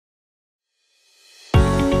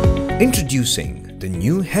Introducing the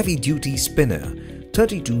new heavy-duty spinner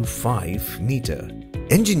 32.5 meter,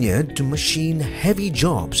 engineered to machine heavy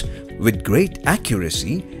jobs with great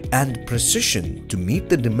accuracy and precision to meet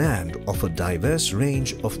the demand of a diverse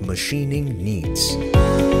range of machining needs.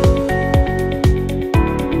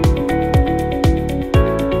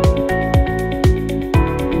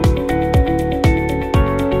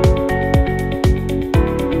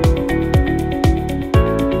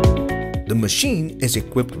 The machine is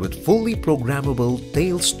equipped with fully programmable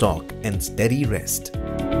tailstock and steady rest.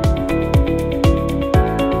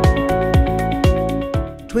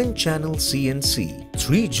 Twin-channel CNC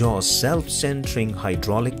 3-jaw self-centering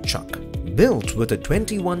hydraulic chuck, built with a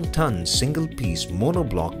 21-ton single-piece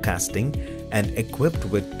monoblock casting and equipped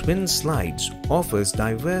with twin slides, offers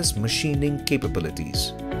diverse machining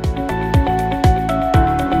capabilities.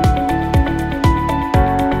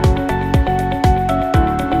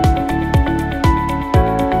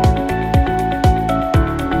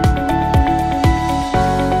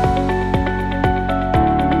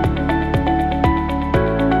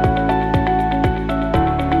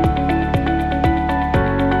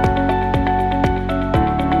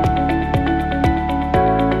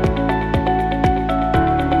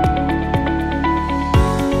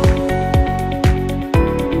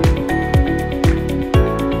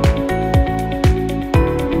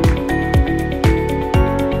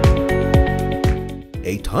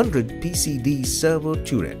 PCD servo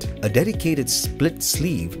turret, a dedicated split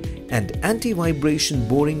sleeve and anti-vibration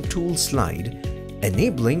boring tool slide,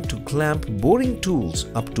 enabling to clamp boring tools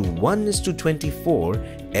up to 1:24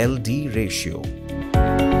 LD ratio.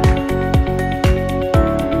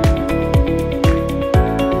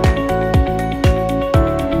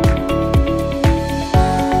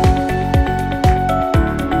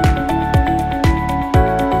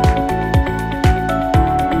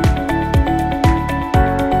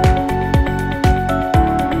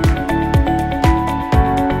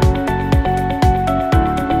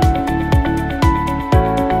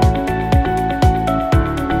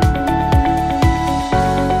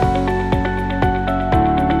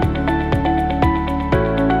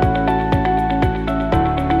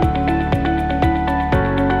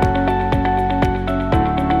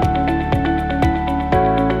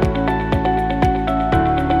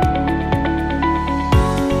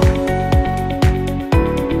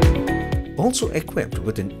 Also equipped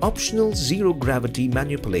with an optional zero-gravity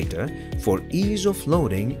manipulator for ease of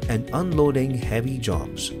loading and unloading heavy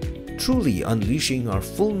jobs, truly unleashing our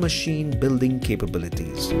full machine building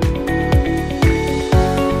capabilities.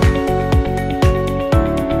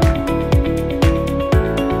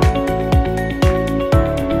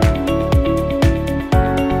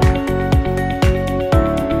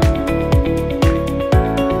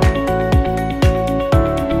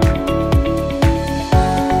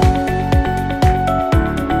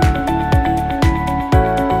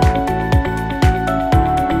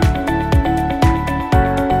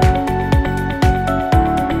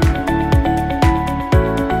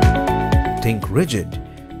 Think rigid,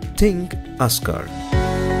 think Askar.